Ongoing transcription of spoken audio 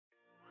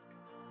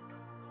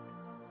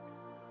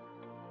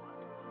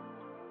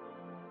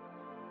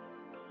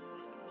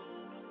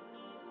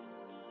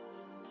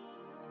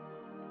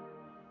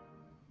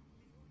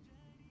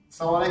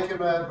Assalamu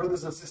alaikum,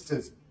 brothers and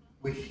sisters.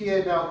 We're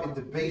here now in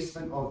the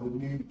basement of the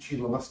new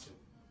Chila Masjid.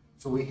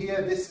 So we're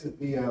here, this is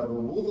the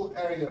wudu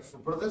area for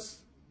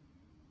brothers.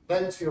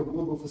 Plenty of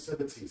wudu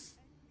facilities.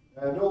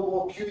 No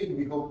more queuing,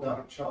 we hope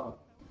now, inshallah.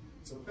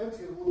 So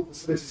plenty of wudu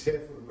facilities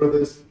here for the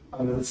brothers,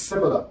 and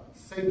similar,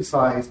 same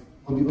size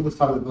on the other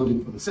side of the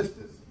building for the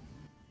sisters.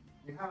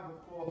 We have,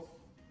 of course,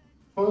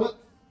 toilets.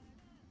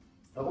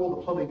 Now all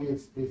the plumbing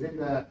is in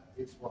there.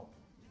 It's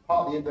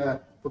partly in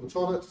there for the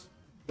toilets.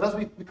 But as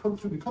we come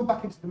through, we come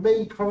back into the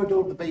main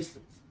corridor of the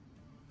basement.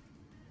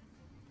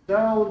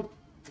 Down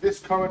this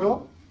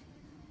corridor.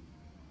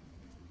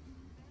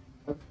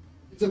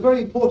 It's a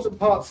very important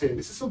part here.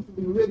 This is something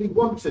we really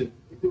wanted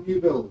in the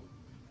new build.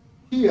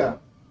 Here,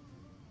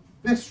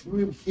 this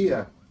room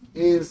here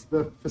is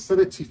the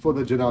facility for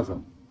the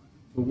janazah,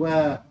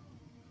 where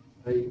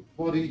a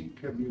body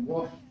can be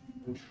washed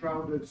and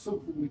shrouded,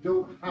 something we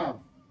don't have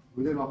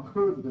within our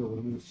current build,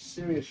 and there's a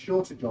serious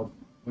shortage of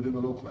within the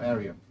local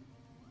area.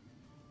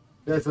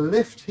 There's a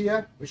lift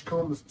here which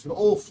comes to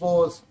all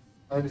floors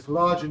and is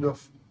large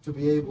enough to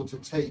be able to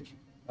take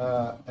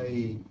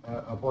a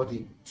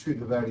body to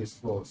the various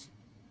floors.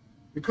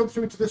 We come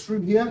through to this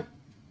room here.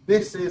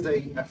 This is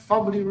a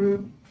family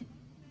room,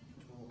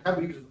 can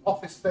be used as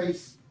office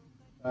space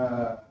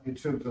in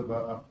terms of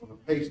a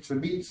place to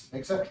meet,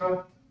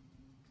 etc.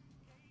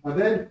 And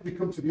then we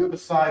come to the other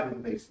side of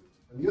the basement.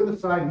 And the other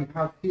side we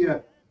have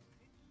here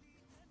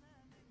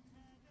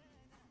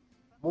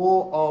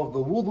more of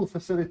the wudu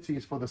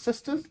facilities for the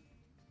sisters,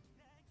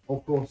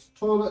 of course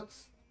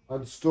toilets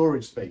and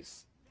storage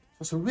space. So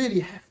it's a really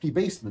hefty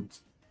basement,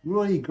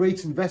 really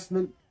great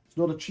investment. It's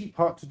not a cheap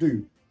part to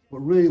do,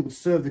 but really will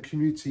serve the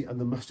community and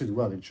the masjid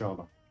well,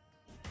 inshallah.